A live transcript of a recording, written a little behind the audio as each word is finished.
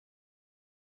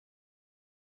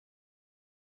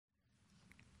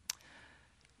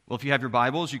Well, if you have your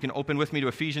Bibles, you can open with me to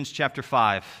Ephesians chapter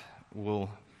 5. We'll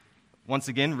once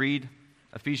again read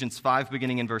Ephesians 5,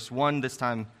 beginning in verse 1. This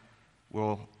time,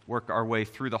 we'll work our way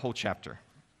through the whole chapter.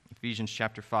 Ephesians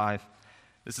chapter 5.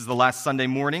 This is the last Sunday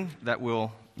morning that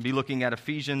we'll be looking at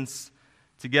Ephesians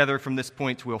together. From this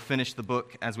point, we'll finish the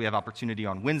book as we have opportunity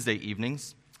on Wednesday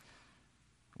evenings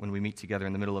when we meet together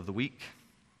in the middle of the week.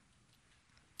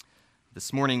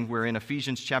 This morning, we're in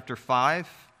Ephesians chapter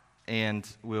 5, and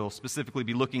we'll specifically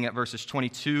be looking at verses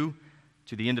 22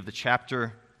 to the end of the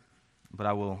chapter, but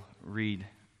I will read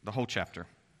the whole chapter,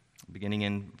 beginning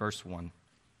in verse 1.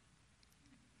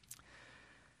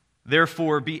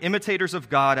 Therefore, be imitators of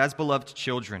God as beloved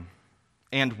children,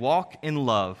 and walk in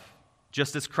love,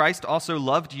 just as Christ also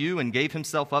loved you and gave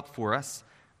himself up for us,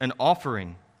 an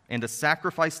offering and a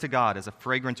sacrifice to God as a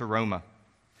fragrant aroma.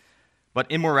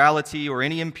 But immorality or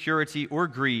any impurity or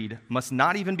greed must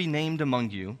not even be named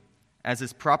among you, as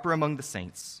is proper among the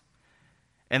saints.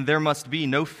 And there must be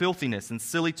no filthiness and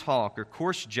silly talk or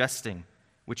coarse jesting,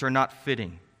 which are not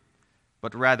fitting,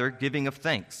 but rather giving of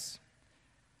thanks.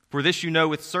 For this you know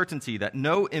with certainty, that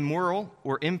no immoral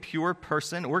or impure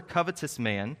person or covetous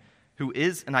man who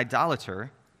is an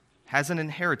idolater has an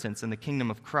inheritance in the kingdom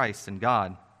of Christ and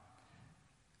God.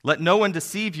 Let no one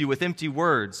deceive you with empty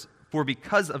words, for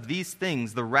because of these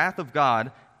things the wrath of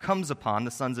God comes upon the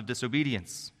sons of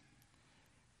disobedience.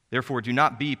 Therefore do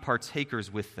not be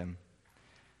partakers with them.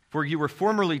 For you were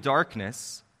formerly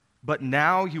darkness, but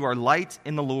now you are light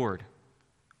in the Lord.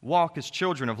 Walk as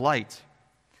children of light.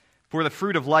 For the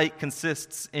fruit of light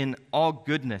consists in all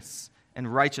goodness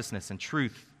and righteousness and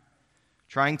truth,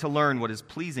 trying to learn what is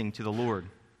pleasing to the Lord.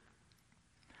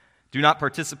 Do not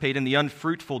participate in the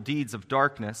unfruitful deeds of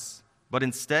darkness, but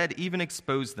instead even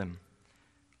expose them.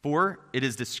 For it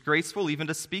is disgraceful even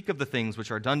to speak of the things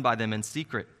which are done by them in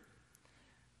secret.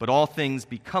 But all things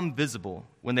become visible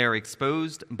when they are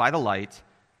exposed by the light,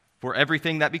 for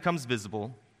everything that becomes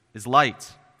visible is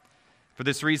light. For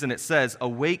this reason it says,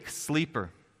 "Awake, sleeper,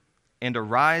 and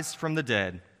arise from the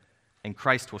dead, and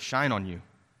Christ will shine on you.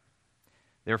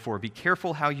 Therefore be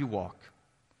careful how you walk,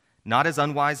 not as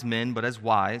unwise men, but as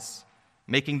wise,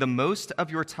 making the most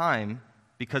of your time,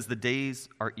 because the days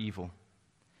are evil.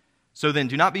 So then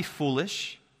do not be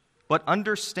foolish, but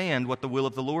understand what the will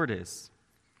of the Lord is.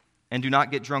 And do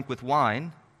not get drunk with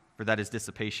wine, for that is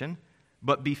dissipation,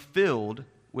 but be filled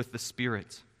with the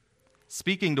Spirit,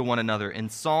 speaking to one another in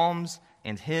psalms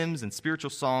and hymns and spiritual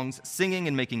songs, singing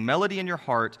and making melody in your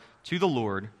heart to the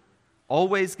Lord,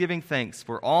 always giving thanks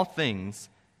for all things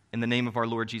in the name of our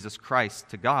Lord Jesus Christ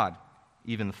to God,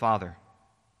 even the Father.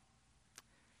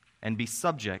 And be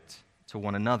subject to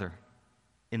one another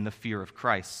in the fear of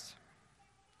Christ.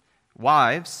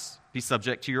 Wives, be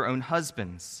subject to your own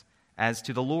husbands, as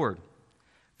to the Lord.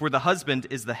 For the husband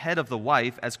is the head of the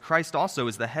wife, as Christ also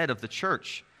is the head of the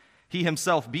church, he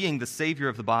himself being the Savior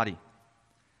of the body.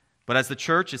 But as the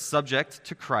church is subject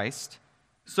to Christ,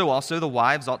 so also the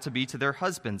wives ought to be to their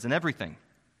husbands in everything.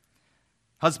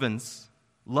 Husbands,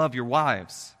 love your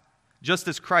wives, just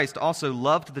as Christ also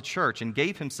loved the church and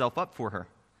gave himself up for her,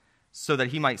 so that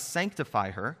he might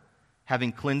sanctify her,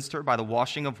 having cleansed her by the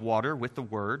washing of water with the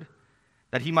word,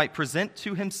 that he might present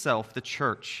to himself the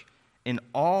church in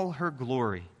all her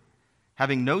glory,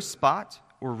 having no spot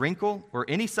or wrinkle or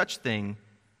any such thing,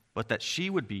 but that she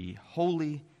would be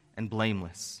holy and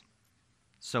blameless.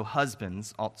 So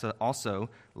husbands ought to also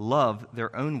love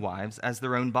their own wives as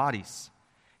their own bodies.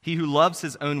 He who loves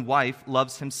his own wife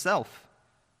loves himself.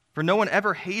 For no one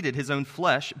ever hated his own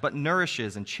flesh, but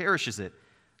nourishes and cherishes it,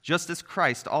 just as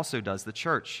Christ also does the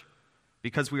church,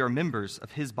 because we are members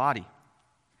of his body.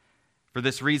 For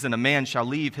this reason, a man shall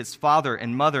leave his father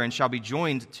and mother and shall be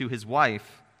joined to his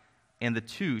wife, and the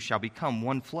two shall become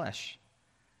one flesh.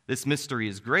 This mystery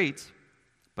is great,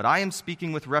 but I am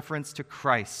speaking with reference to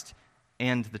Christ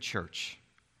and the church.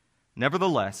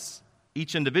 Nevertheless,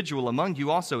 each individual among you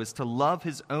also is to love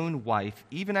his own wife,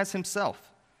 even as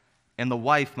himself, and the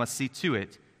wife must see to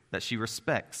it that she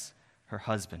respects her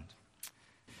husband."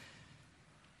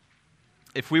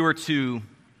 If we were to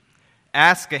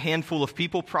ask a handful of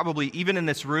people, probably even in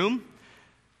this room,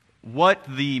 what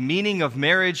the meaning of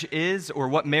marriage is or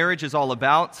what marriage is all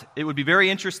about, it would be very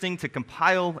interesting to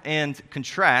compile and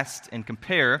contrast and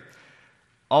compare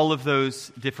all of those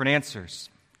different answers.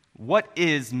 What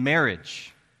is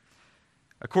marriage?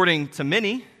 According to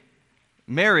many,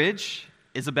 marriage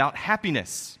is about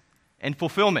happiness and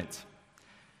fulfillment.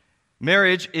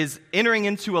 Marriage is entering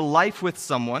into a life with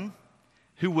someone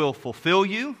who will fulfill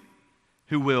you,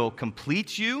 who will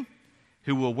complete you,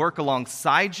 who will work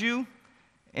alongside you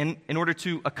in order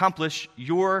to accomplish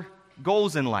your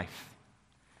goals in life.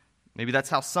 Maybe that's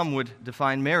how some would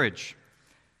define marriage.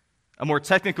 A more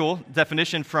technical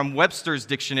definition from Webster's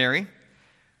dictionary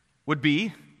would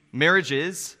be marriage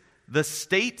is the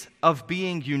state of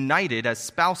being united as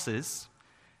spouses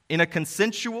in a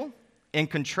consensual and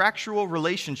contractual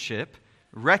relationship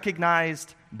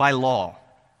recognized by law.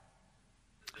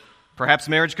 Perhaps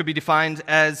marriage could be defined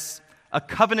as a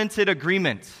covenanted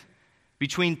agreement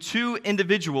between two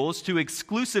individuals to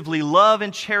exclusively love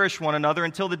and cherish one another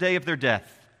until the day of their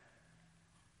death.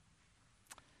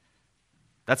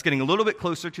 That's getting a little bit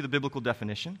closer to the biblical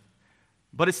definition,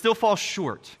 but it still falls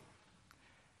short.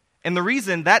 And the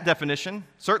reason that definition,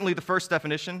 certainly the first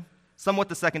definition, somewhat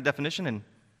the second definition, and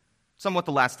somewhat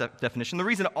the last definition, the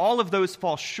reason all of those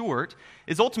fall short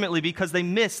is ultimately because they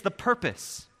miss the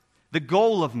purpose, the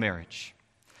goal of marriage.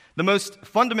 The most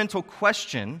fundamental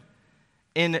question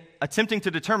in attempting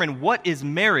to determine what is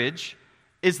marriage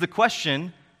is the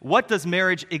question, what does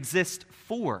marriage exist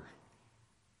for?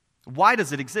 Why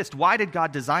does it exist? Why did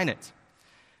God design it?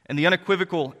 And the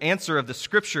unequivocal answer of the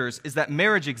Scriptures is that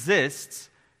marriage exists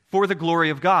for the glory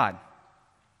of God.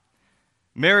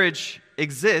 Marriage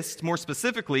exists, more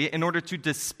specifically, in order to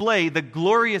display the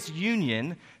glorious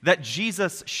union that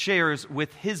Jesus shares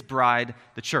with his bride,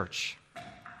 the church.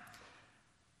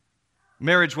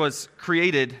 Marriage was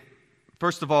created,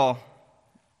 first of all,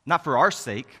 not for our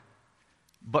sake,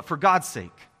 but for God's sake.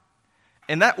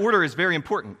 And that order is very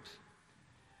important,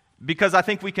 because I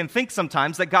think we can think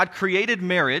sometimes that God created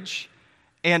marriage,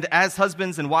 and as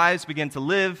husbands and wives begin to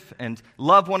live and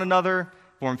love one another,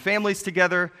 form families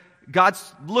together, God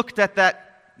looked at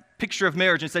that picture of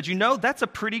marriage and said, that's a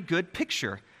pretty good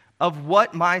picture of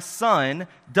what my son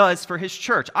does for his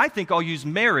church. I think I'll use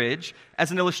marriage as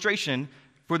an illustration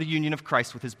for the union of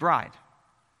Christ with his bride.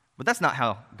 But that's not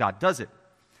how God does it.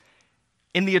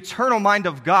 In the eternal mind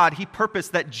of God, he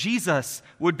purposed that Jesus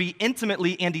would be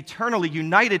intimately and eternally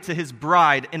united to his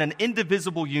bride in an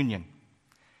indivisible union.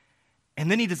 And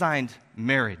then he designed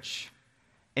marriage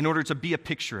in order to be a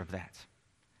picture of that.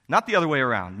 Not the other way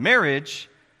around. Marriage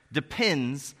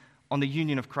depends on the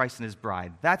union of Christ and his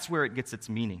bride. That's where it gets its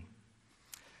meaning.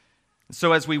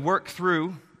 So as we work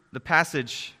through the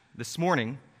passage this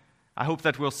morning, I hope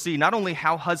that we'll see not only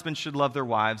how husbands should love their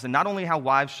wives and not only how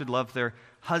wives should love their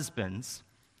husbands,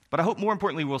 but I hope more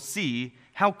importantly we'll see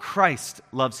how Christ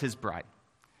loves his bride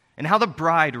and how the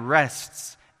bride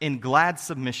rests in glad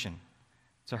submission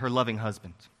to her loving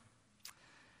husband.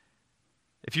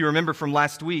 If you remember from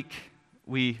last week,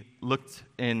 we looked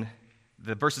in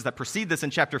the verses that precede this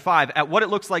in chapter 5 at what it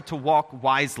looks like to walk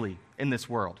wisely in this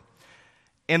world.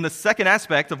 And the second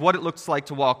aspect of what it looks like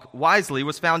to walk wisely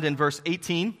was found in verse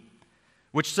 18,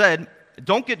 which said,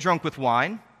 "Don't get drunk with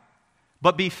wine,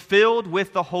 but be filled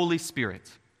with the Holy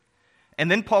Spirit."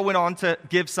 And then Paul went on to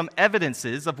give some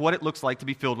evidences of what it looks like to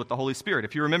be filled with the Holy Spirit.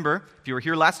 If you remember, if you were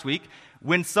here last week,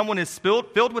 when someone is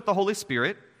filled with the Holy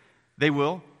Spirit, they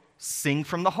will sing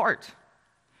from the heart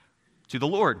to the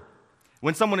Lord.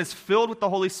 When someone is filled with the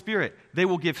Holy Spirit, they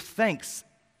will give thanks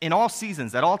in all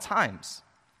seasons, at all times.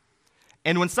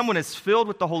 And when someone is filled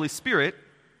with the Holy Spirit,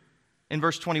 in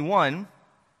verse 21,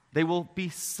 they will be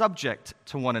subject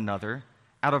to one another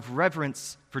out of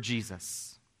reverence for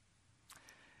Jesus.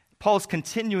 Paul's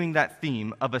continuing that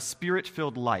theme of a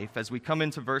spirit-filled life as we come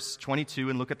into verse 22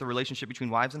 and look at the relationship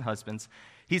between wives and husbands.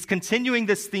 He's continuing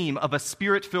this theme of a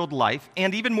spirit-filled life,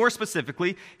 and even more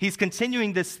specifically, he's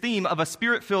continuing this theme of a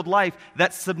spirit-filled life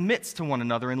that submits to one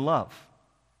another in love.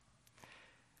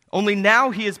 Only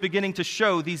now he is beginning to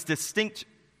show these distinct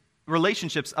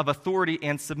relationships of authority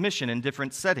and submission in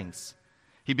different settings.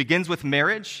 He begins with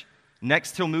marriage,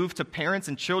 next he'll move to parents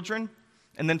and children,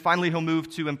 and then finally he'll move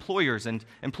to employers and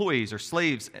employees or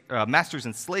slaves, masters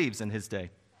and slaves in his day.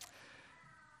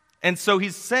 And so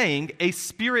he's saying a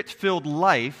spirit-filled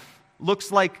life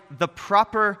looks like the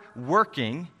proper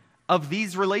working of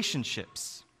these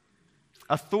relationships,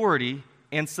 authority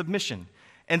and submission.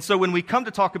 And so when we come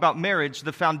to talk about marriage,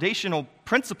 the foundational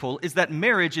principle is that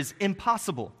marriage is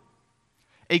impossible.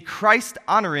 A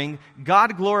Christ-honoring,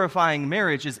 God-glorifying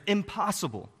marriage is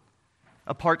impossible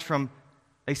apart from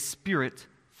a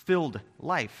spirit-filled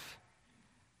life.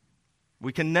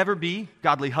 We can never be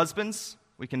godly husbands,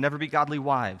 we can never be godly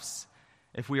wives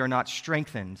if we are not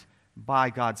strengthened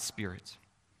by God's Spirit.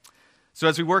 So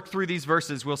as we work through these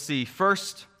verses, we'll see,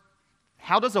 first,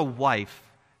 how does a wife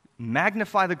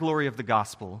magnify the glory of the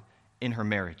gospel in her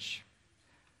marriage?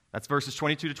 That's verses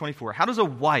 22 to 24. How does a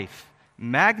wife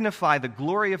magnify the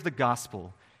glory of the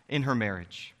gospel in her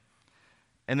marriage?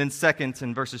 And then second,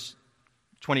 in verses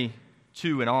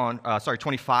 25 and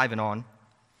on,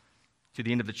 to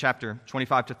the end of the chapter,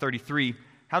 25 to 33,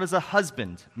 how does a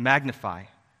husband magnify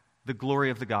the glory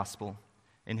of the gospel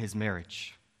in his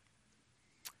marriage?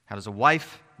 How does a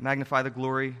wife magnify the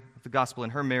glory of the gospel in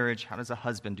her marriage? How does a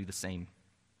husband do the same?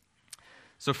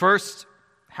 So first,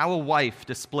 how a wife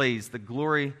displays the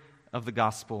glory of the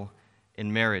gospel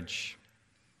in marriage.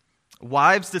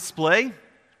 Wives display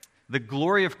the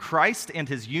glory of Christ and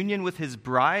his union with his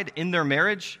bride in their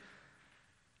marriage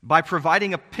by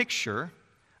providing a picture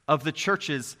of the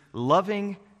church's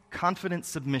loving, confident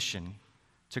submission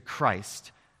to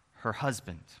Christ, her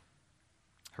husband,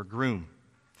 her groom.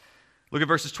 Look at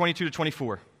verses 22 to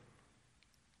 24.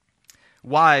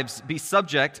 Wives, be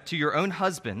subject to your own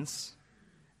husbands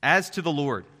as to the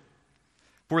Lord.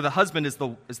 For the husband is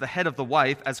the head of the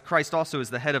wife, as Christ also is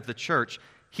the head of the church,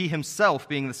 he himself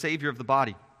being the Savior of the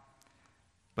body.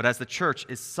 But as the church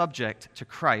is subject to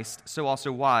Christ, so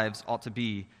also wives ought to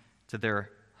be to their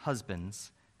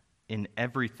husbands in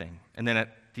everything. And then at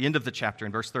the end of the chapter,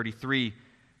 in verse 33,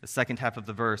 the second half of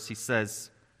the verse, he says,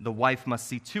 the wife must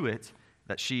see to it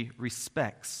that she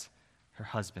respects her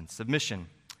husband. Submission,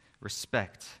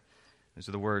 respect. Those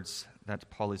are the words that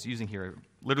Paul is using here.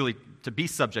 Literally, to be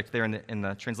subject there in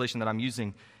the translation that I'm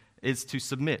using is to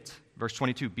submit. Verse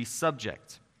 22, be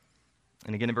subject.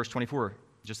 And again in verse 24,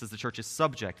 just as the church is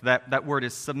subject. That word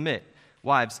is submit.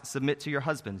 Wives, submit to your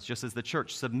husbands, just as the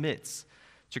church submits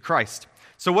to Christ.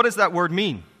 So what does that word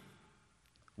mean?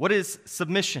 What is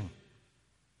submission?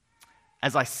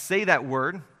 As I say that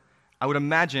word, I would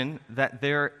imagine that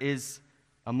there is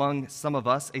among some of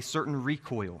us a certain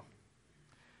recoil.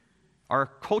 Our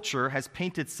culture has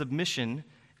painted submission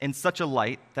in such a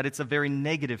light that it's a very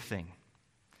negative thing.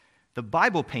 The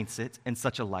Bible paints it in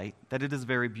such a light that it is a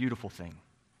very beautiful thing.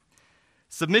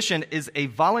 Submission is a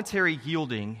voluntary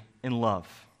yielding in love.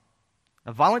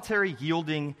 A voluntary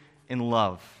yielding in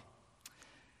love.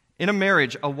 In a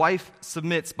marriage, a wife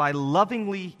submits by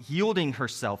lovingly yielding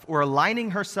herself or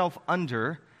aligning herself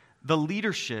under the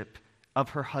leadership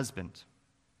of her husband.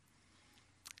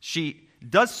 She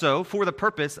does so for the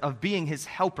purpose of being his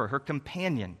helper, her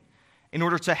companion, in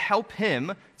order to help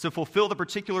him to fulfill the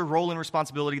particular role and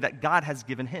responsibility that God has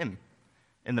given him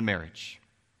in the marriage.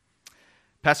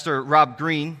 Pastor Rob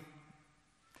Green,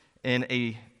 in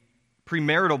a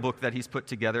premarital book that he's put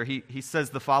together, he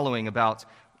says the following about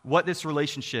what this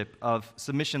relationship of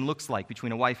submission looks like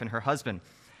between a wife and her husband.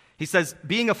 He says,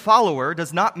 being a follower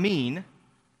does not mean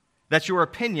that your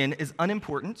opinion is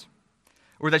unimportant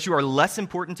or that you are less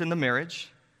important in the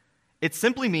marriage. It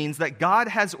simply means that God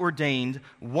has ordained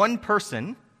one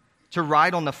person to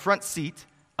ride on the front seat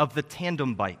of the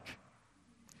tandem bike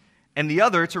and the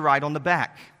other to ride on the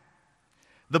back.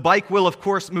 The bike will, of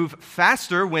course, move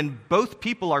faster when both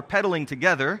people are pedaling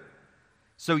together,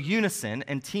 so unison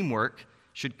and teamwork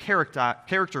should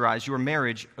characterize your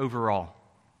marriage overall.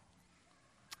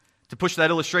 To push that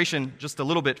illustration just a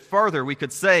little bit farther, we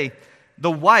could say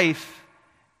the wife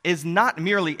is not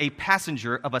merely a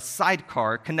passenger of a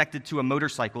sidecar connected to a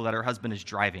motorcycle that her husband is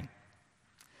driving.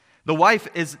 The wife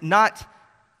is not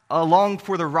along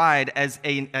for the ride as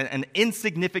an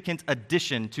insignificant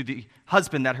addition to the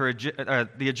husband that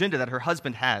the agenda that her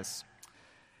husband has.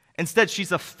 Instead,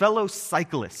 she's a fellow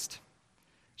cyclist.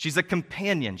 She's a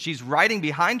companion. She's riding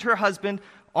behind her husband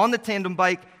on the tandem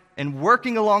bike and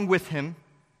working along with him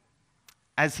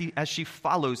as she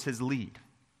follows his lead.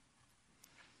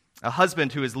 A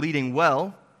husband who is leading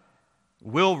well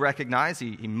will recognize,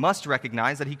 he must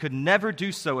recognize that he could never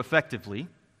do so effectively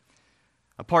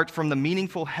apart from the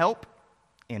meaningful help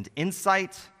and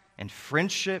insight and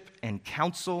friendship and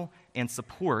counsel and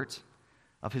support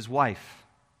of his wife.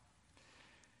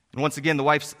 And once again, the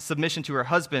wife's submission to her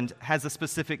husband has a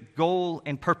specific goal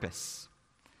and purpose.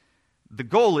 The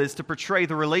goal is to portray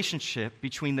the relationship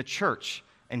between the church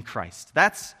and Christ.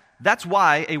 That's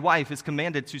why a wife is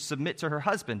commanded to submit to her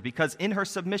husband, because in her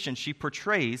submission, she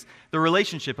portrays the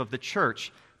relationship of the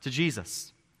church to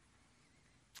Jesus.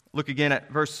 Look again at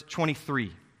verse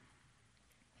 23.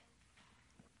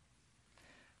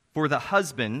 For the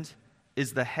husband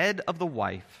is the head of the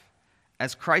wife,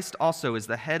 as Christ also is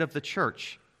the head of the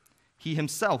church, he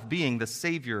himself being the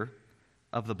Savior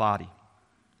of the body.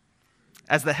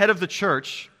 As the head of the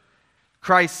church,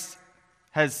 Christ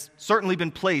has certainly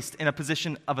been placed in a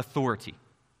position of authority.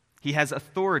 He has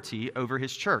authority over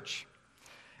his church.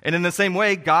 And in the same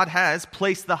way, God has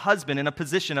placed the husband in a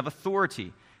position of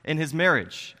authority in his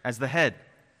marriage as the head.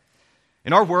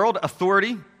 In our world,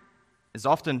 authority is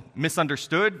often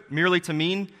misunderstood merely to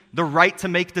mean the right to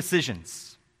make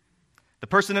decisions. The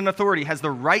person in authority has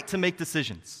the right to make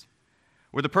decisions,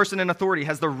 or the person in authority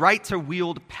has the right to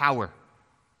wield power,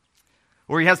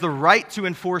 or he has the right to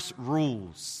enforce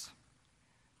rules.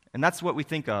 And that's what we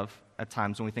think of at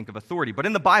times when we think of authority. But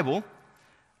in the Bible,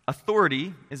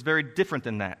 authority is very different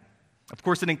than that. Of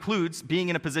course, it includes being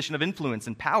in a position of influence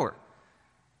and power.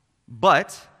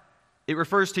 But it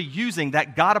refers to using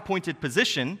that God-appointed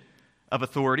position of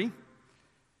authority,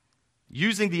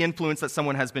 using the influence that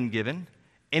someone has been given,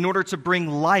 in order to bring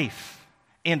life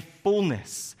and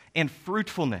fullness and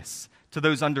fruitfulness to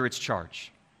those under its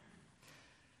charge.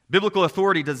 Biblical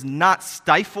authority does not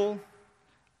stifle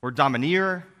or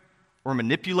domineer or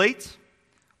manipulate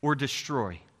or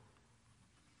destroy,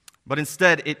 but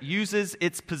instead it uses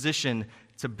its position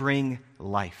to bring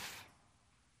life,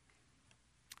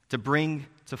 to bring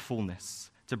to fullness,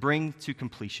 to bring to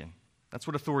completion. That's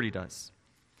what authority does.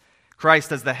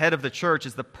 Christ, as the head of the church,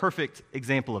 is the perfect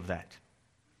example of that.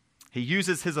 He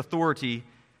uses his authority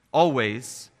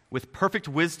always with perfect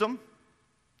wisdom,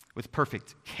 with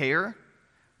perfect care,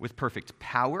 with perfect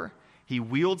power. He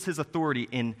wields his authority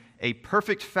in a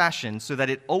perfect fashion so that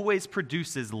it always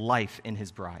produces life in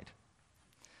his bride.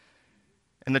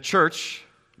 And the church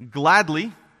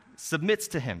gladly submits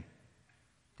to him.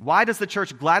 Why does the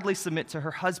church gladly submit to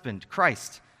her husband,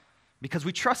 Christ? Because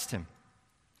we trust him.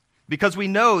 Because we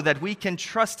know that we can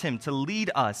trust him to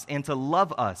lead us and to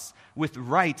love us with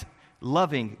right,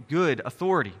 loving, good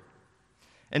authority.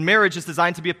 And marriage is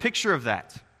designed to be a picture of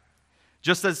that.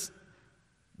 Just as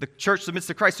the church submits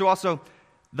to Christ, so also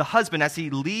the husband, as he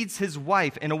leads his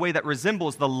wife in a way that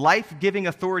resembles the life-giving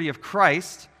authority of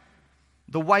Christ,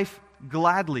 the wife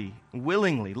gladly,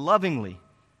 willingly, lovingly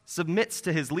submits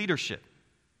to his leadership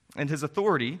and his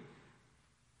authority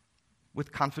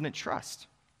with confident trust.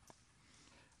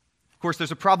 Of course,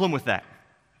 there's a problem with that.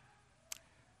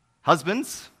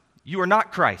 Husbands, you are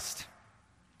not Christ.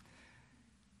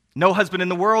 No husband in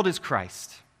the world is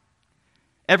Christ.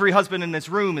 Every husband in this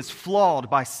room is flawed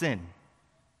by sin.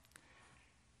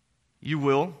 You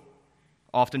will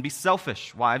often be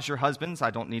selfish. Wives, your husbands, I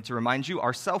don't need to remind you,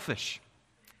 are selfish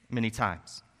many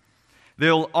times.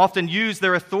 They'll often use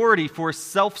their authority for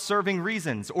self-serving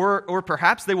reasons, or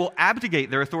perhaps they will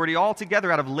abdicate their authority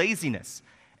altogether out of laziness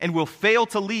and will fail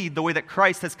to lead the way that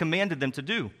Christ has commanded them to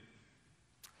do.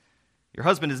 Your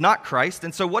husband is not Christ,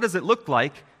 and so what does it look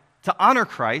like to honor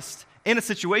Christ in a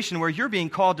situation where you're being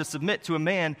called to submit to a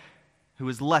man who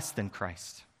is less than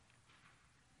Christ?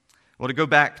 Well, to go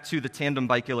back to the tandem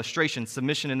bike illustration,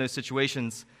 submission in those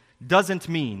situations doesn't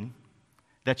mean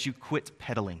that you quit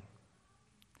pedaling.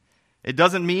 It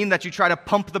doesn't mean that you try to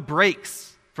pump the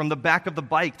brakes from the back of the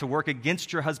bike to work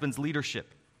against your husband's leadership.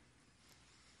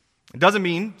 It doesn't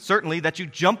mean, certainly, that you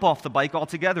jump off the bike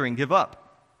altogether and give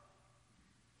up.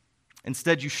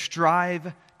 Instead, you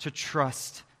strive to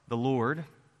trust the Lord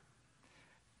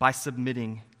by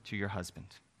submitting to your husband.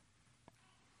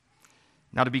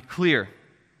 Now, to be clear,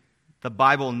 the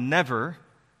Bible never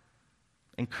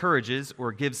encourages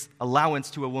or gives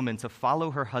allowance to a woman to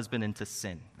follow her husband into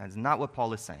sin. That is not what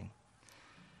Paul is saying.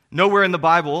 Nowhere in the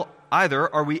Bible,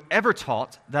 either, are we ever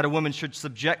taught that a woman should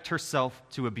subject herself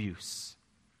to abuse.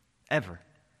 Ever.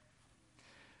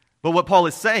 But what Paul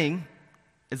is saying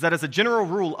is that as a general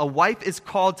rule, a wife is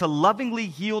called to lovingly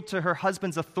yield to her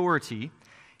husband's authority,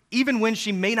 even when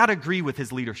she may not agree with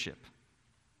his leadership.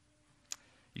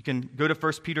 You can go to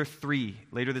 1 Peter 3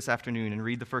 later this afternoon and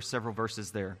read the first several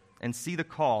verses there and see the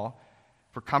call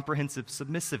for comprehensive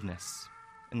submissiveness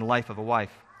in the life of a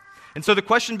wife. And so the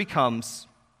question becomes,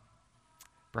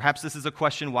 perhaps this is a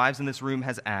question wives in this room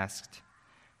has asked,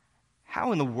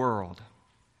 how in the world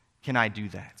can I do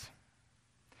that?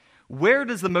 Where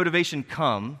does the motivation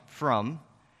come from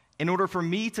in order for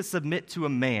me to submit to a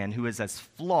man who is as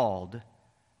flawed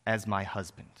as my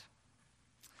husband?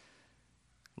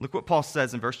 Look what Paul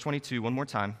says in verse 22 one more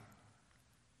time.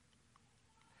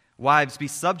 Wives, be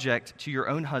subject to your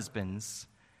own husbands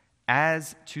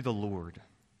as to the Lord.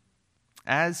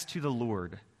 As to the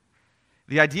Lord.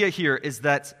 The idea here is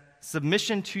that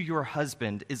submission to your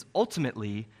husband is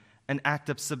ultimately an act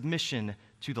of submission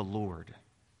to the Lord.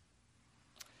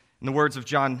 In the words of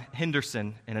John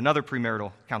Henderson in another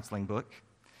premarital counseling book,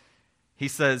 he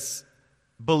says,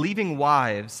 believing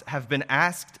wives have been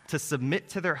asked to submit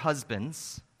to their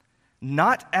husbands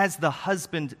not as the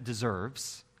husband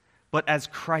deserves, but as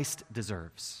Christ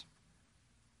deserves.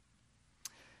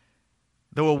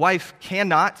 Though a wife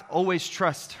cannot always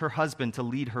trust her husband to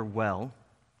lead her well,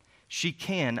 she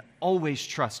can always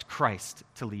trust Christ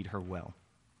to lead her well.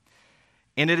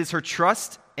 And it is her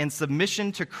trust and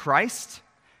submission to Christ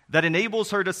that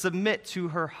enables her to submit to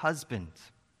her husband,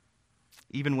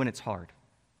 even when it's hard.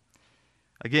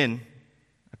 Again,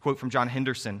 a quote from John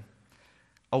Henderson,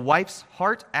 a wife's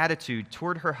heart attitude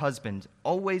toward her husband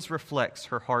always reflects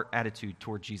her heart attitude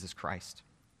toward Jesus Christ.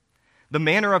 The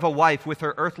manner of a wife with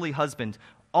her earthly husband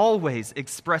always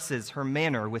expresses her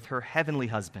manner with her heavenly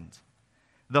husband.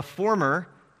 The former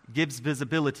gives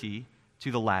visibility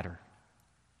to the latter.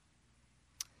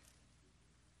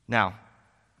 Now,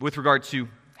 with regard to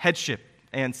headship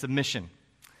and submission,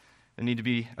 there need to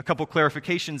be a couple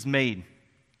clarifications made.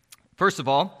 First of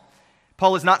all,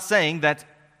 Paul is not saying that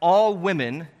all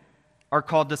women are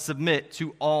called to submit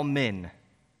to all men.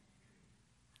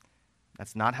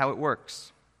 That's not how it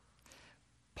works.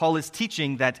 Paul is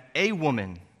teaching that a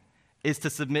woman is to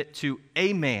submit to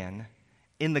a man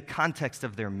in the context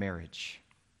of their marriage.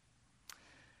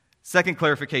 Second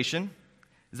clarification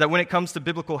is that when it comes to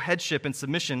biblical headship and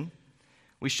submission,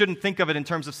 we shouldn't think of it in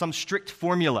terms of some strict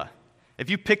formula. If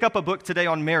you pick up a book today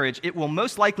on marriage, it will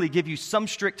most likely give you some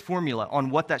strict formula on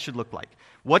what that should look like.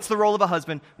 What's the role of a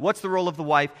husband? What's the role of the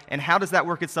wife? And how does that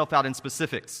work itself out in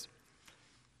specifics?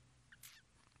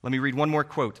 Let me read one more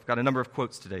quote. I've got a number of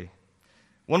quotes today.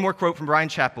 One more quote from Brian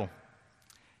Chappell.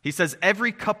 He says,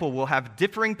 "Every couple will have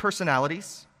differing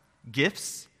personalities,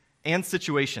 gifts, and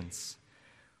situations.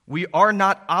 We are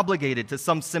not obligated to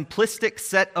some simplistic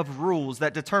set of rules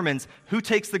that determines who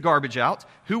takes the garbage out,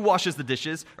 who washes the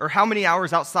dishes, or how many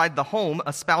hours outside the home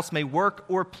a spouse may work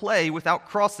or play without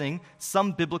crossing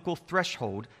some biblical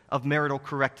threshold of marital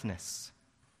correctness.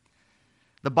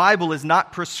 The Bible is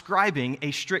not prescribing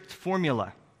a strict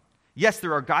formula. Yes,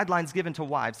 there are guidelines given to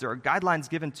wives, there are guidelines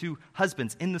given to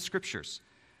husbands in the Scriptures,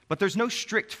 but there's no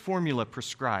strict formula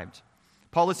prescribed.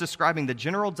 Paul is describing the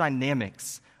general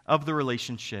dynamics of the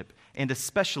relationship, and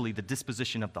especially the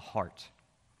disposition of the heart.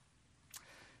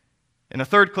 And a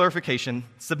third clarification,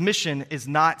 submission is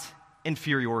not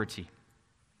inferiority.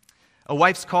 A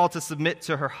wife's call to submit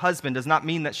to her husband does not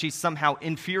mean that she's somehow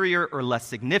inferior or less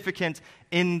significant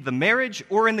in the marriage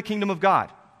or in the kingdom of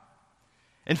God.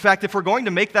 In fact, if we're going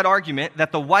to make that argument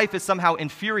that the wife is somehow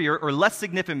inferior or less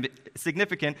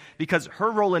significant because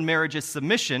her role in marriage is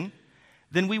submission,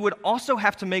 then we would also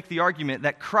have to make the argument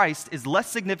that Christ is less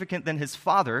significant than his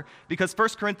Father, because 1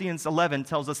 Corinthians 11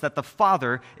 tells us that the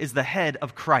Father is the head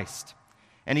of Christ,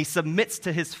 and he submits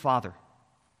to his Father.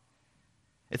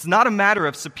 It's not a matter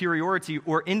of superiority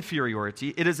or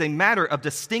inferiority. It is a matter of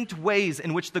distinct ways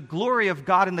in which the glory of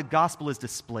God in the gospel is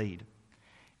displayed.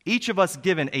 Each of us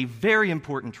given a very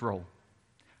important role.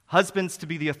 Husbands to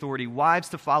be the authority, wives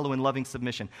to follow in loving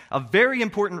submission. A very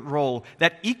important role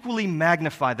that equally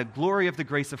magnify the glory of the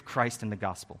grace of Christ in the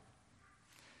gospel.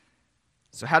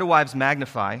 So how do wives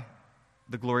magnify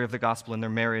the glory of the gospel in their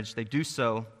marriage? They do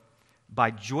so by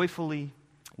joyfully,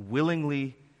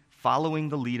 willingly following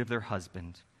the lead of their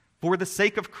husband for the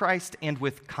sake of Christ and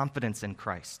with confidence in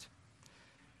Christ.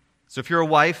 So if you're a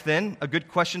wife, then a good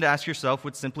question to ask yourself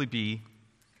would simply be,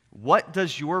 what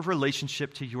does your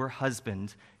relationship to your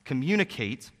husband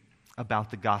communicate about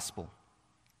the gospel?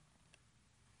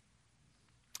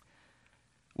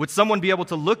 Would someone be able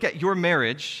to look at your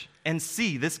marriage and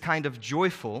see this kind of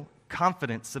joyful,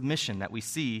 confident submission that we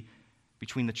see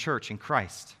between the church and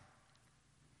Christ?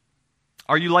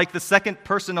 Are you like the second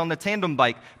person on the tandem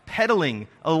bike, pedaling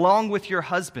along with your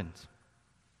husband?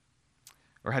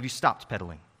 Or have you stopped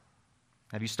pedaling?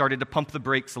 Have you started to pump the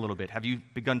brakes a little bit? Have you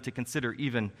begun to consider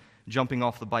even jumping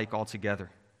off the bike altogether?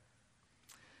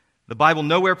 The Bible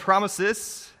nowhere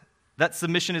promises that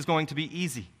submission is going to be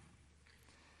easy.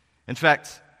 In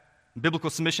fact, biblical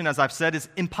submission, as I've said, is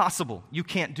impossible. You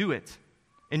can't do it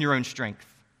in your own strength.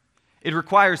 It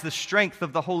requires the strength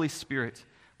of the Holy Spirit.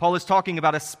 Paul is talking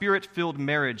about a spirit-filled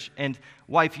marriage, and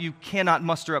wife, you cannot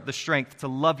muster up the strength to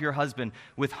love your husband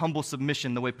with humble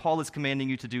submission the way Paul is commanding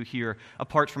you to do here,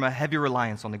 apart from a heavy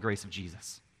reliance on the grace of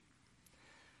Jesus.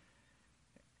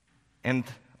 And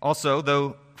also,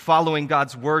 though following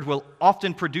God's word will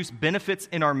often produce benefits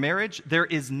in our marriage, there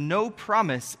is no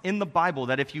promise in the Bible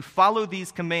that if you follow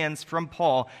these commands from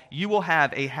Paul, you will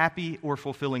have a happy or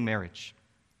fulfilling marriage.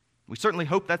 We certainly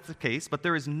hope that's the case, but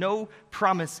there is no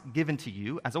promise given to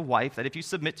you as a wife that if you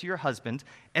submit to your husband,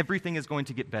 everything is going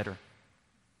to get better.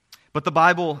 But the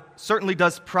Bible certainly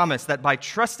does promise that by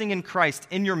trusting in Christ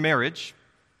in your marriage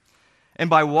and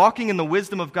by walking in the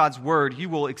wisdom of God's word, you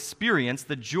will experience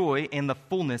the joy and the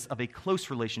fullness of a close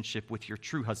relationship with your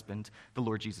true husband, the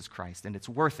Lord Jesus Christ. And it's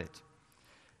worth it.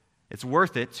 It's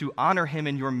worth it to honor him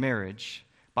in your marriage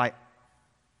by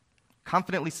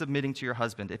confidently submitting to your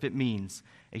husband if it means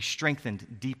a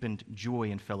strengthened, deepened joy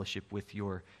and fellowship with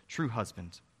your true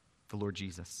husband, the Lord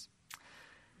Jesus.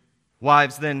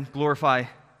 Wives then glorify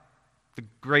the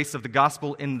grace of the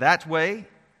gospel in that way.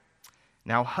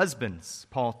 Now husbands,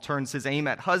 Paul turns his aim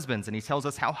at husbands, and he tells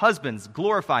us how husbands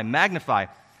glorify, magnify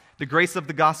the grace of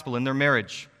the gospel in their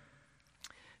marriage.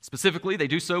 Specifically, they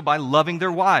do so by loving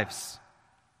their wives.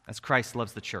 as Christ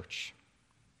loves the church.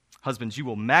 Husbands, you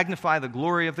will magnify the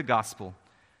glory of the gospel,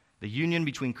 the union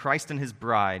between Christ and his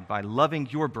bride, by loving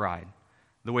your bride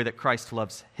the way that Christ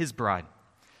loves his bride.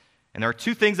 And there are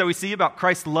two things that we see about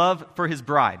Christ's love for his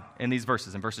bride in these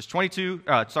verses. In verses 25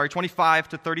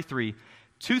 to 33,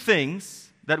 two things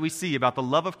that we see about the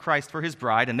love of Christ for his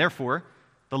bride, and therefore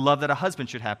the love that a husband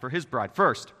should have for his bride.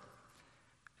 First,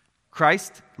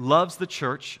 Christ loves the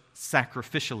church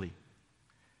sacrificially.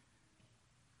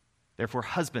 Therefore,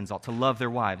 husbands ought to love their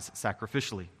wives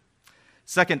sacrificially.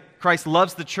 Second, Christ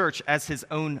loves the church as his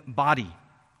own body.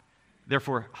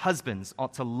 Therefore, husbands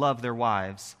ought to love their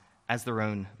wives as their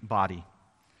own body.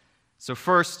 So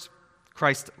first,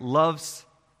 Christ loves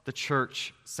the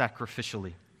church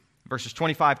sacrificially. Verses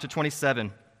 25 to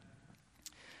 27,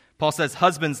 Paul says,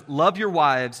 "Husbands, love your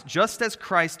wives just as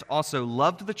Christ also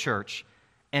loved the church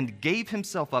and gave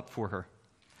himself up for her,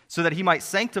 so that he might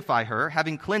sanctify her,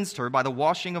 having cleansed her by the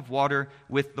washing of water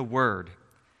with the word,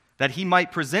 that he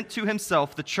might present to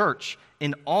himself the church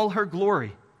in all her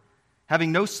glory,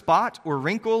 having no spot or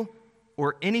wrinkle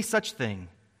or any such thing,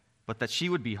 but that she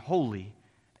would be holy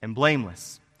and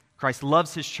blameless." Christ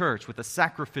loves his church with a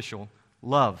sacrificial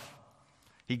love.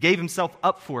 He gave himself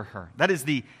up for her. That is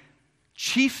the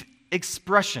chief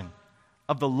expression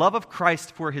of the love of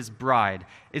Christ for his bride,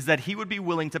 is that he would be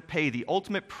willing to pay the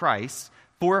ultimate price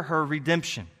for her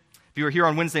redemption. If you were here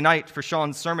on Wednesday night for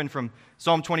Sean's sermon from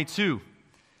Psalm 22,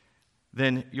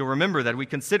 then you'll remember that we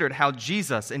considered how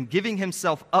Jesus, in giving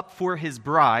himself up for his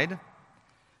bride,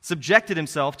 subjected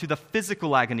himself to the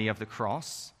physical agony of the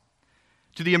cross,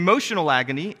 to the emotional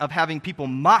agony of having people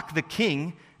mock the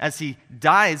king as he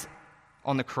dies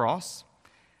on the cross,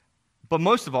 but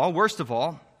most of all, worst of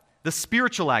all, the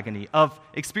spiritual agony of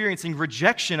experiencing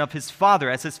rejection of his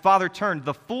Father as his Father turned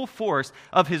the full force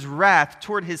of his wrath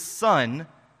toward his Son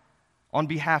on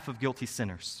behalf of guilty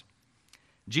sinners.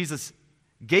 Jesus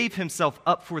gave himself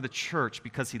up for the church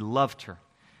because he loved her.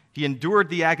 He endured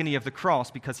the agony of the cross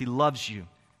because he loves you.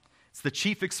 It's the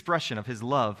chief expression of his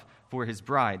love for his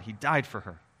bride. He died for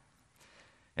her.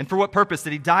 And for what purpose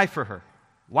did he die for her?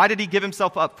 Why did he give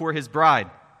himself up for his bride?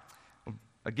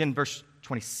 Again, verse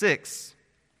 26,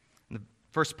 in the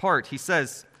first part, he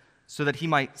says, so that he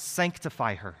might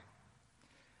sanctify her.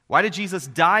 Why did Jesus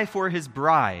die for his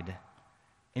bride?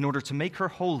 In order to make her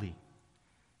holy,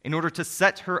 in order to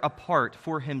set her apart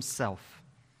for himself.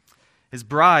 His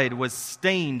bride was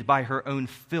stained by her own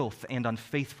filth and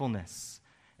unfaithfulness,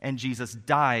 and Jesus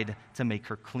died to make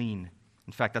her clean.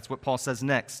 In fact, that's what Paul says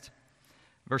next.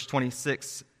 Verse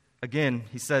 26, again,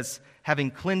 he says,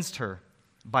 having cleansed her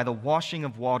by the washing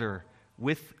of water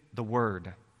with the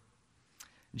word.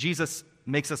 Jesus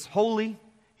makes us holy,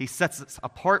 he sets us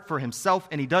apart for himself,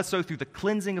 and he does so through the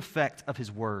cleansing effect of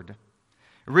his word.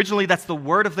 Originally, that's the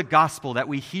word of the gospel that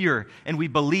we hear and we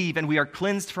believe, and we are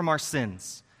cleansed from our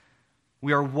sins.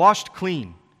 We are washed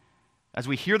clean as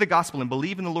we hear the gospel and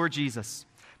believe in the Lord Jesus.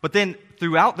 But then,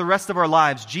 throughout the rest of our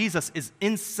lives, Jesus is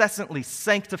incessantly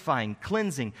sanctifying,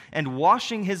 cleansing, and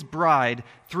washing his bride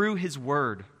through his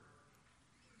word.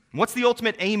 What's the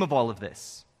ultimate aim of all of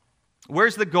this?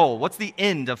 Where's the goal? What's the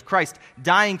end of Christ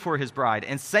dying for his bride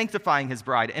and sanctifying his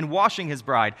bride and washing his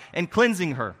bride and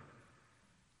cleansing her?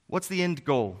 What's the end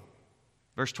goal?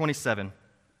 Verse 27.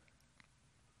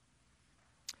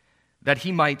 That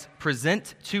he might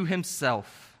present to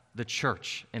himself the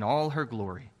church in all her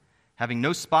glory, having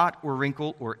no spot or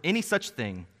wrinkle or any such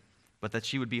thing, but that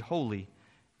she would be holy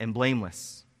and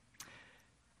blameless.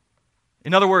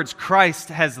 In other words, Christ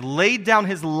has laid down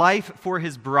his life for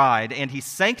his bride, and he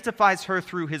sanctifies her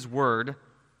through his word,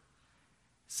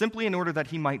 simply in order that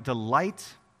he might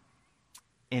delight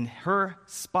in her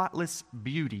spotless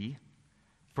beauty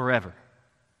forever.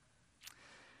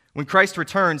 When Christ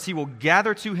returns, he will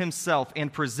gather to himself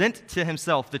and present to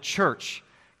himself the church,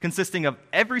 consisting of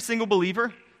every single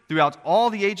believer throughout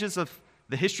all the ages of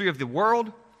the history of the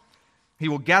world. He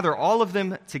will gather all of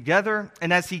them together,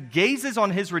 and as he gazes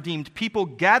on his redeemed people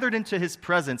gathered into his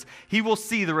presence, he will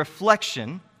see the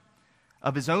reflection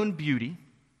of his own beauty,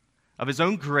 of his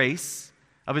own grace,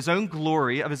 of his own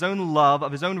glory, of his own love,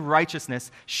 of his own righteousness,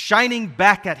 shining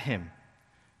back at him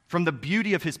from the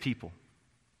beauty of his people.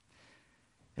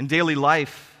 In daily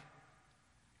life,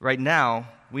 right now,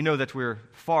 we know that we're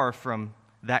far from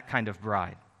that kind of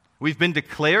bride. We've been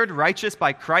declared righteous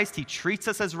by Christ. He treats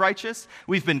us as righteous.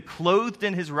 We've been clothed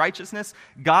in his righteousness.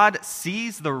 God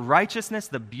sees the righteousness,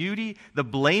 the beauty, the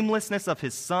blamelessness of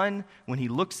his Son when he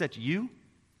looks at you.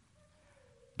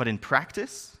 But in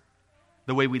practice,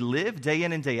 the way we live day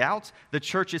in and day out, the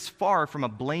church is far from a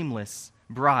blameless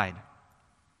bride.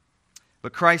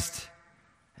 But Christ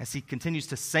as he continues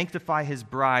to sanctify his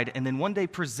bride and then one day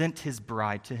present his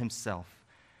bride to himself,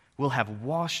 will have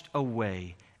washed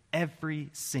away every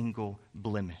single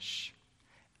blemish,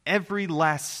 every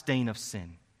last stain of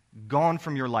sin, gone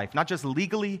from your life, not just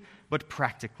legally, but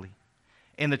practically.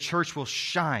 And the church will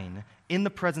shine in the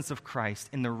presence of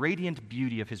Christ in the radiant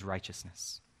beauty of his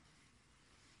righteousness.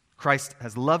 Christ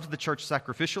has loved the church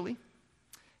sacrificially.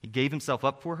 He gave himself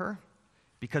up for her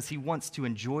because he wants to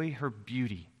enjoy her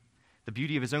beauty, the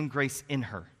beauty of his own grace in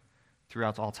her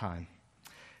throughout all time.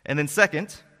 And then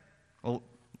second, well,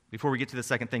 before we get to the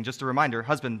second thing, just a reminder,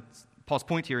 husband, Paul's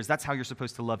point here is that's how you're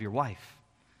supposed to love your wife.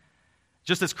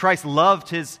 Just as Christ loved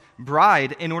his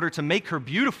bride in order to make her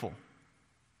beautiful.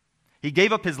 He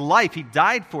gave up his life, he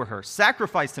died for her,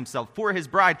 sacrificed himself for his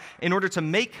bride in order to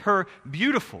make her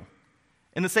beautiful.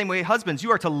 In the same way, husbands,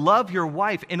 you are to love your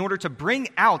wife in order to bring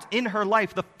out in her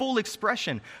life the full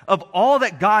expression of all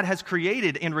that God has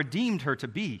created and redeemed her to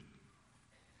be.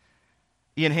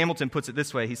 Ian Hamilton puts it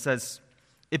this way. He says,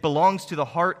 "It belongs to the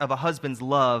heart of a husband's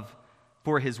love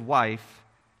for his wife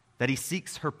that he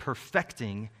seeks her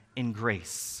perfecting in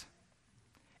grace."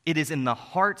 It is in the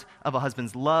heart of a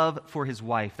husband's love for his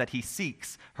wife that he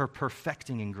seeks her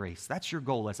perfecting in grace. That's your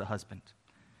goal as a husband.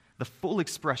 The full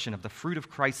expression of the fruit of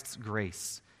Christ's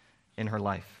grace in her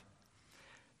life.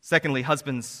 Secondly,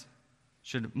 husbands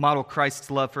should model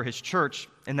Christ's love for his church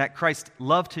in that Christ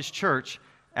loved his church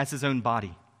as his own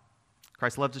body.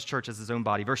 Christ loved his church as his own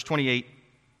body. Verse 28,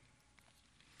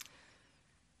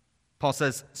 Paul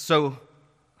says, "So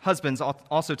husbands ought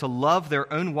also to love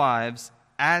their own wives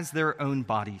as their own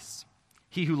bodies.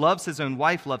 He who loves his own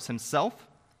wife loves himself,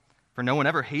 for no one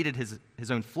ever hated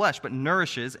his own flesh, but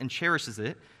nourishes and cherishes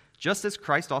it, just as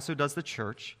Christ also does the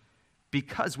church,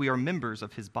 because we are members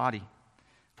of his body.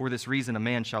 For this reason, a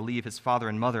man shall leave his father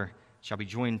and mother, shall be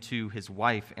joined to his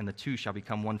wife, and the two shall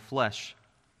become one flesh.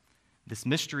 This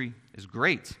mystery is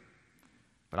great,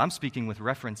 but I'm speaking with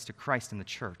reference to Christ and the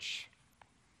church.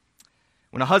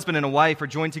 When a husband and a wife are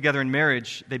joined together in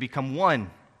marriage, they become one."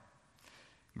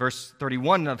 Verse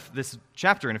 31 of this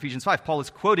chapter in Ephesians 5, Paul is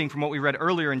quoting from what we read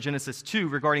earlier in Genesis 2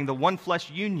 regarding the one flesh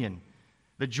union,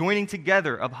 the joining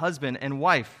together of husband and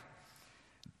wife.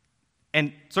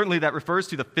 And certainly that refers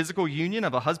to the physical union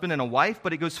of a husband and a wife,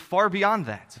 but it goes far beyond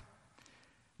that.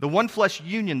 The one flesh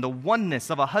union, the oneness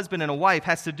of a husband and a wife,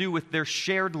 has to do with their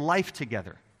shared life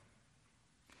together.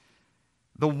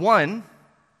 The one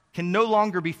can no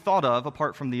longer be thought of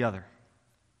apart from the other.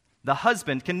 The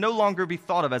husband can no longer be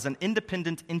thought of as an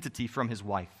independent entity from his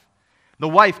wife. The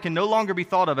wife can no longer be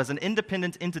thought of as an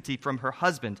independent entity from her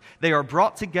husband. They are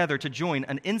brought together to join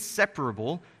an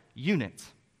inseparable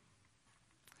unit.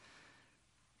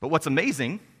 But what's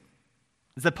amazing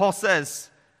is that Paul says,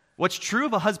 what's true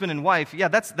of a husband and wife, yeah,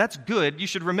 that's good, you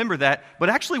should remember that, but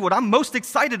actually what I'm most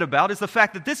excited about is the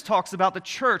fact that this talks about the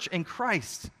church and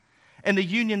Christ and the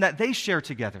union that they share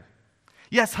together.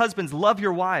 Yes, husbands, love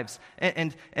your wives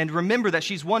and remember that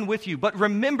she's one with you, but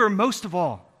remember most of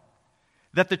all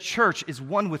that the church is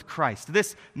one with Christ.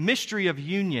 This mystery of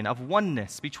union, of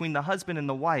oneness between the husband and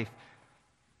the wife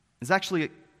is actually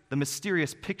the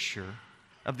mysterious picture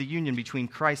of the union between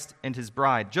Christ and his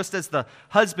bride. Just as the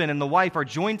husband and the wife are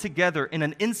joined together in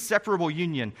an inseparable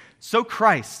union, so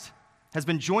Christ has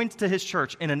been joined to his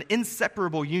church in an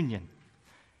inseparable union.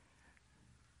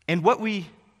 And what we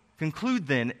conclude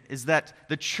then is that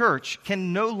the church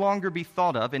can no longer be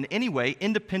thought of in any way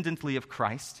independently of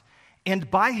Christ, and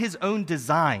by his own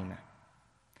design,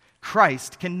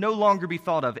 Christ can no longer be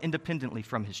thought of independently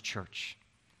from his church.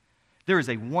 There is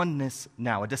a oneness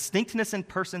now, a distinctness in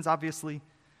persons, obviously,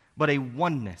 but a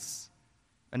oneness,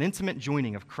 an intimate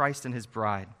joining of Christ and his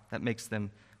bride that makes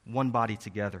them one body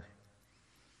together.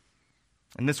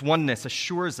 And this oneness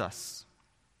assures us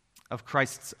of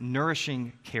Christ's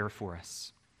nourishing care for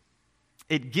us.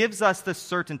 It gives us the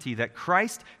certainty that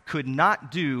Christ could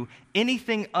not do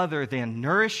anything other than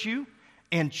nourish you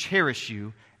and cherish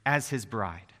you as his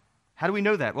bride. How do we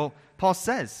know that? Well, Paul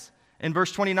says in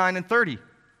verse 29 and 30,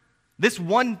 this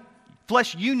one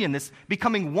flesh union, this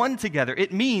becoming one together,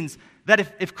 it means that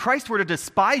if Christ were to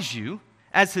despise you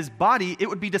as his body, it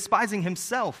would be despising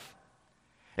himself.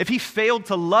 If he failed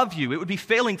to love you, it would be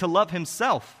failing to love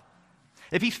himself.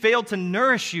 If he failed to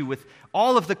nourish you with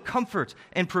all of the comfort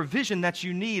and provision that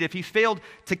you need, if he failed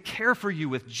to care for you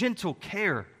with gentle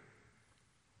care,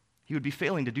 he would be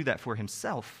failing to do that for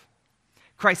himself.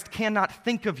 Christ cannot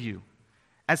think of you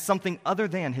as something other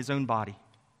than his own body.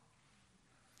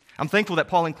 I'm thankful that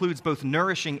Paul includes both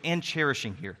nourishing and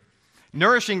cherishing here.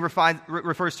 Nourishing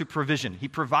refers to provision. He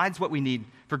provides what we need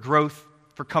for growth,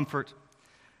 for comfort.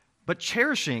 But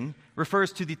cherishing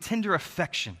refers to the tender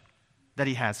affection that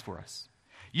he has for us.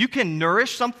 You can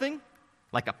nourish something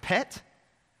like a pet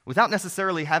without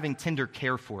necessarily having tender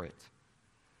care for it.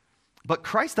 But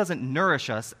Christ doesn't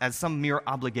nourish us as some mere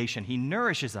obligation. He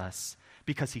nourishes us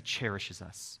because he cherishes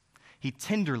us. He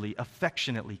tenderly,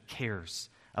 affectionately cares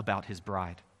about his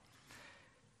bride.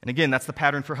 And again, that's the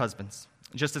pattern for husbands.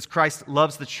 Just as Christ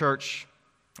loves the church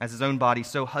as his own body,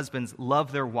 so husbands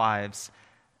love their wives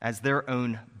as their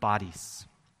own bodies.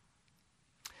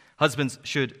 Husbands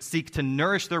should seek to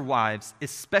nourish their wives,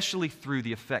 especially through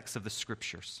the effects of the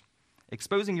Scriptures,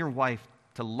 exposing your wife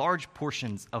to large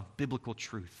portions of biblical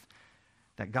truth,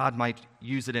 that God might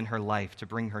use it in her life to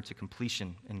bring her to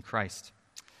completion in Christ.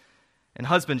 And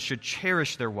husbands should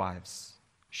cherish their wives,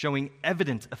 showing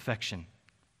evident affection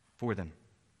for them,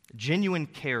 genuine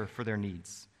care for their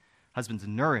needs. Husbands,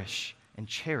 nourish and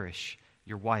cherish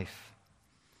your wife.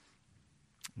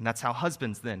 And that's how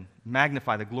husbands then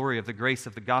magnify the glory of the grace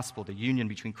of the gospel, the union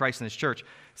between Christ and his church,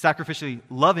 sacrificially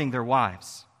loving their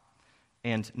wives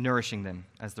and nourishing them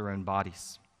as their own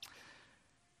bodies.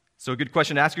 So a good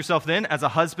question to ask yourself then, as a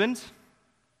husband,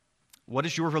 what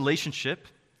does your relationship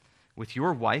with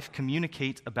your wife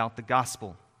communicate about the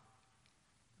gospel?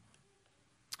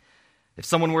 If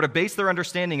someone were to base their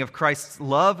understanding of Christ's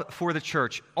love for the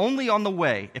church only on the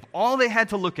way, if all they had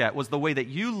to look at was the way that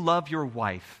you love your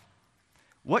wife,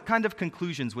 what kind of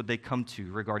conclusions would they come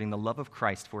to regarding the love of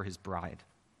Christ for his bride?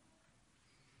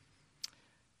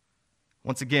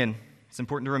 Once again, it's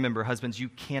important to remember, husbands, you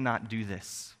cannot do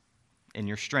this in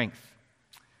your strength.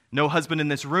 No husband in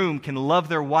this room can love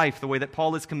their wife the way that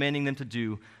Paul is commanding them to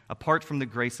do, apart from the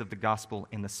grace of the gospel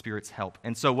and the Spirit's help.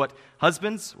 And so what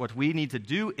we need to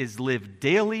do is live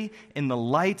daily in the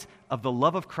light of the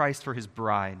love of Christ for his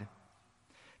bride,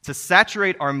 to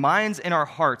saturate our minds and our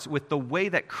hearts with the way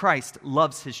that Christ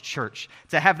loves his church,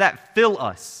 to have that fill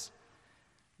us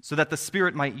so that the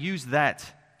Spirit might use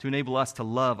that to enable us to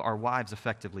love our wives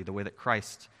effectively the way that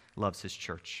Christ loves his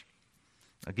church.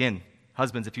 Again,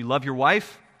 husbands, if you love your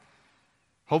wife,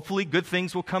 hopefully good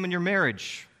things will come in your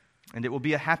marriage, and it will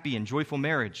be a happy and joyful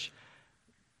marriage.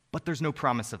 But there's no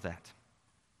promise of that.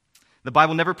 The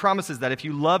Bible never promises that if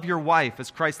you love your wife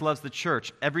as Christ loves the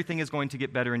church, everything is going to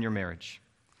get better in your marriage.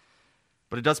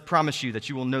 But it does promise you that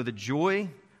you will know the joy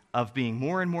of being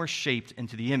more and more shaped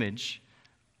into the image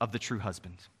of the true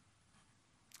husband.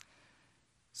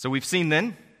 So we've seen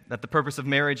then that the purpose of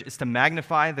marriage is to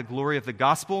magnify the glory of the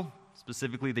gospel,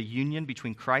 specifically the union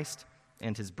between Christ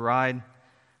and his bride.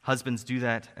 Husbands do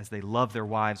that as they love their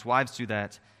wives. Wives do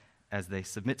that as they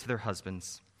submit to their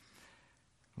husbands.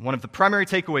 One of the primary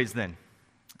takeaways then,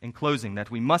 in closing, that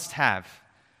we must have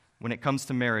when it comes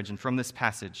to marriage and from this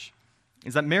passage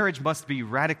is that marriage must be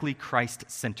radically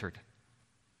Christ-centered.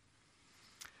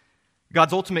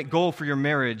 God's ultimate goal for your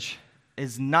marriage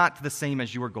is not the same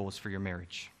as your goals for your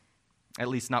marriage, at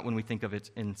least not when we think of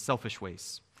it in selfish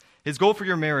ways. His goal for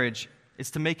your marriage is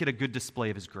to make it a good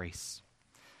display of his grace.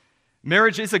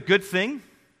 Marriage is a good thing.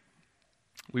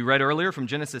 We read earlier from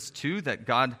Genesis 2 that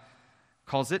God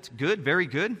calls it good, very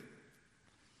good.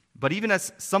 But even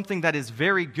as something that is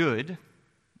very good,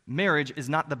 marriage is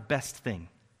not the best thing.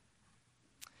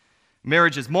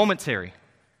 Marriage is momentary.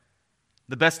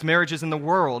 The best marriages in the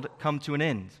world come to an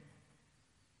end.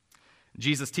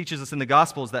 Jesus teaches us in the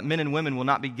Gospels that men and women will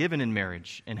not be given in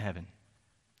marriage in heaven.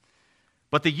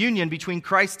 But the union between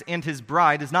Christ and his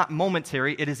bride is not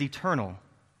momentary, it is eternal.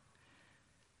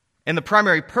 And the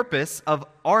primary purpose of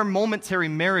our momentary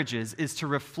marriages is to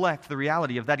reflect the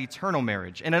reality of that eternal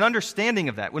marriage. And an understanding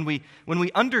of that, when we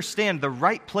understand the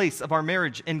right place of our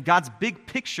marriage in God's big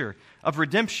picture of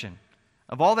redemption,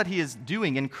 of all that he is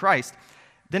doing in Christ,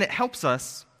 then it helps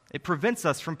us, it prevents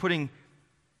us from putting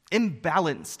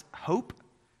imbalanced hope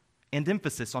and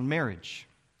emphasis on marriage.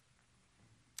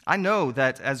 I know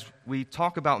that as we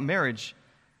talk about marriage,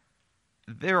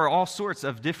 there are all sorts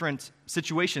of different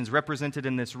situations represented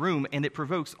in this room, and it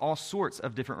provokes all sorts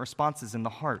of different responses in the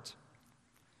heart.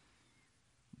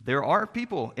 There are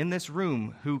people in this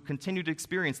room who continue to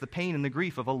experience the pain and the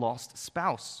grief of a lost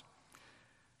spouse.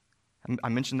 I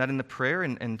mentioned that in the prayer,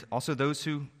 and also those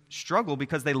who struggle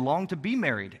because they long to be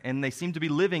married, and they seem to be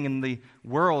living in the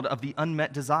world of the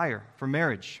unmet desire for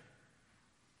marriage.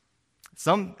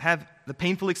 Some have the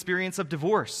painful experience of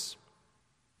divorce.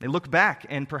 They look back,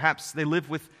 and perhaps they live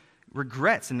with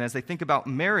regrets, and as they think about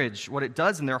marriage, what it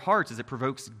does in their hearts is it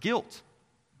provokes guilt.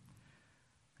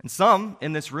 And some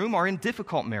in this room are in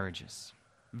difficult marriages,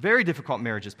 very difficult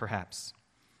marriages perhaps.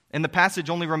 And the passage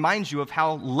only reminds you of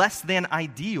how less than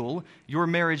ideal your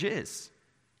marriage is.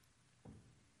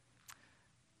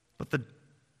 But the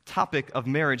topic of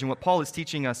marriage and what Paul is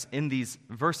teaching us in these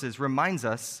verses reminds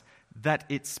us that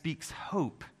it speaks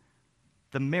hope.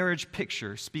 The marriage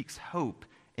picture speaks hope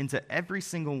into every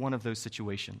single one of those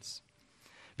situations.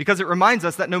 Because it reminds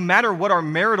us that no matter what our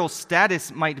marital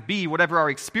status might be, whatever our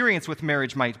experience with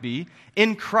marriage might be,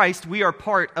 in Christ we are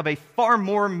part of a far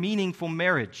more meaningful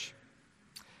marriage,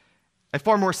 a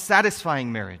far more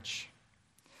satisfying marriage.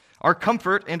 Our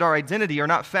comfort and our identity are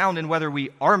not found in whether we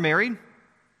are married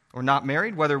or not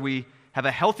married, whether we have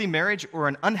a healthy marriage or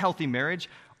an unhealthy marriage.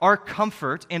 Our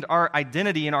comfort and our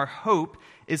identity and our hope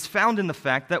is found in the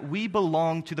fact that we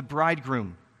belong to the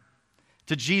bridegroom,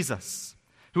 to Jesus,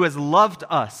 who has loved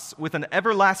us with an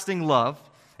everlasting love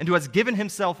and who has given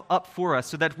himself up for us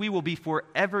so that we will be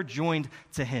forever joined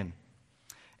to him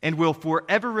and will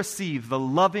forever receive the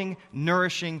loving,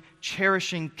 nourishing,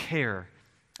 cherishing care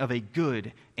of a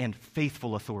good and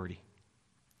faithful authority,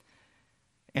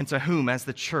 and to whom, as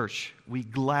the church, we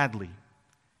gladly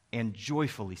and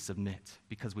joyfully submit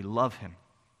because we love him,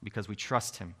 because we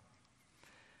trust him.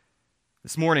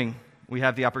 This morning, we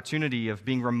have the opportunity of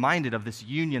being reminded of this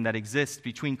union that exists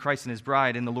between Christ and his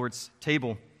bride in the Lord's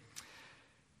table.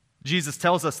 Jesus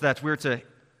tells us that we're to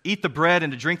eat the bread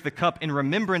and to drink the cup in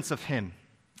remembrance of him,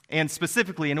 and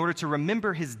specifically in order to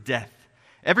remember his death.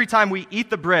 Every time we eat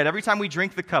the bread, every time we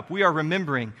drink the cup, we are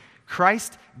remembering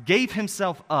Christ gave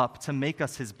himself up to make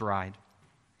us his bride.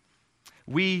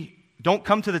 We don't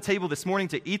come to the table this morning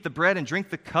to eat the bread and drink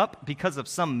the cup because of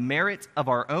some merit of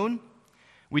our own.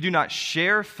 We do not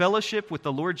share fellowship with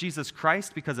the Lord Jesus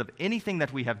Christ because of anything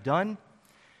that we have done.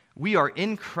 We are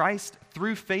in Christ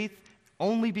through faith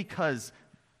only because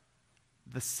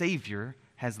the Savior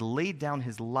has laid down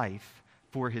his life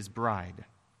for his bride.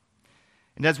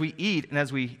 And as we eat and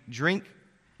as we drink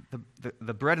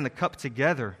the bread and the cup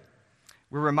together,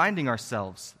 we're reminding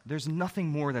ourselves there's nothing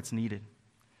more that's needed.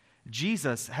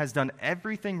 Jesus has done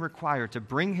everything required to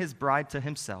bring his bride to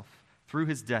himself through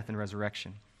his death and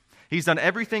resurrection. He's done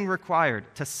everything required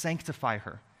to sanctify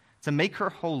her, to make her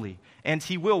holy, and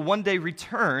he will one day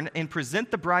return and present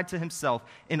the bride to himself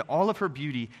in all of her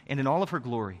beauty and in all of her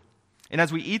glory. And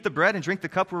as we eat the bread and drink the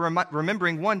cup, we're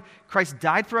remembering, one, Christ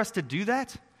died for us to do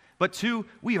that, but two,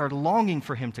 we are longing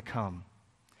for him to come.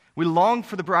 We long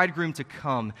for the bridegroom to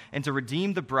come and to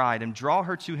redeem the bride and draw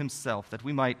her to himself that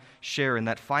we might share in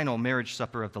that final marriage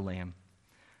supper of the Lamb.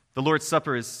 The Lord's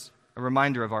Supper is a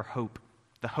reminder of our hope,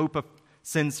 the hope of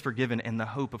sins forgiven and the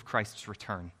hope of Christ's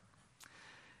return.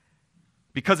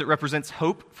 Because it represents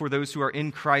hope for those who are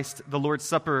in Christ, the Lord's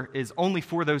Supper is only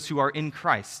for those who are in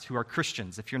Christ, who are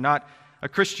Christians. If you're not a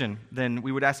Christian, then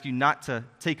we would ask you not to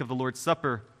take of the Lord's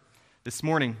Supper this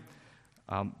morning,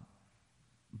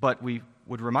 but we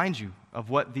would remind you of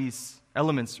what these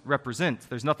elements represent.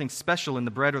 There's nothing special in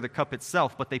the bread or the cup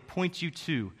itself, but they point you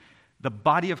to the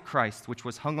body of Christ, which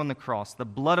was hung on the cross, the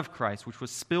blood of Christ, which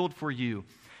was spilled for you,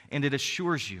 and it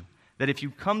assures you that if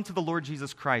you come to the Lord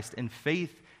Jesus Christ in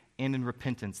faith and in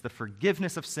repentance, the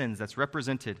forgiveness of sins that's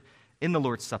represented in the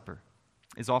Lord's Supper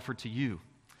is offered to you.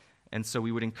 And so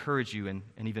we would encourage you and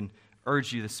even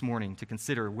urge you this morning to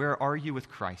consider, where are you with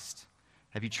Christ?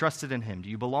 Have you trusted in him? Do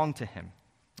you belong to him?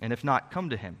 And if not, come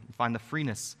to him and find the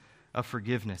freeness of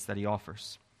forgiveness that he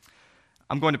offers.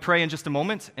 I'm going to pray in just a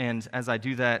moment, and as I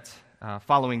do that,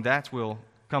 following that, we'll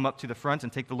come up to the front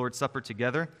and take the Lord's Supper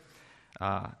together.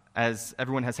 As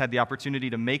everyone has had the opportunity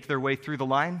to make their way through the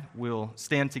line, we'll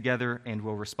stand together and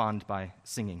we'll respond by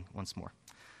singing once more.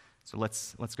 So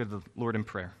let's go to the Lord in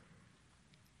prayer.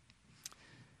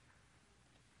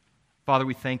 Father,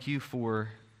 we thank you for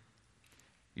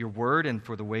your word and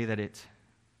for the way that it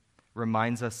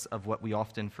reminds us of what we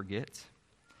often forget.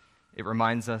 It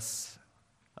reminds us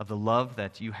of the love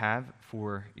that you have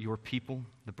for your people,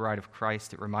 the bride of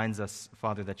Christ. It reminds us,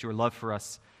 Father, that your love for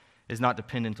us is not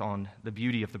dependent on the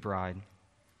beauty of the bride,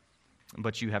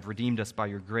 but you have redeemed us by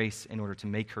your grace in order to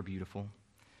make her beautiful.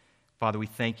 Father, we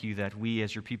thank you that we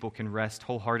as your people can rest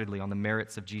wholeheartedly on the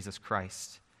merits of Jesus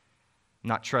Christ,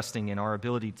 not trusting in our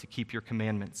ability to keep your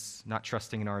commandments, not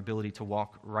trusting in our ability to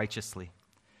walk righteously,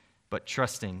 but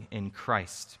trusting in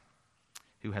Christ,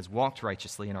 who has walked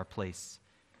righteously in our place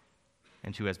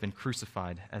and who has been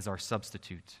crucified as our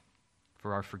substitute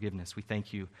for our forgiveness. We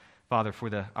thank you, Father, for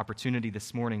the opportunity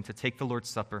this morning to take the Lord's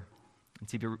Supper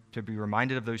and to be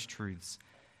reminded of those truths.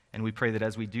 And we pray that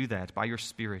as we do that, by your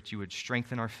Spirit, you would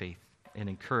strengthen our faith and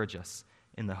encourage us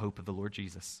in the hope of the Lord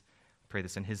Jesus. We pray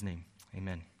this in his name.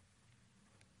 Amen.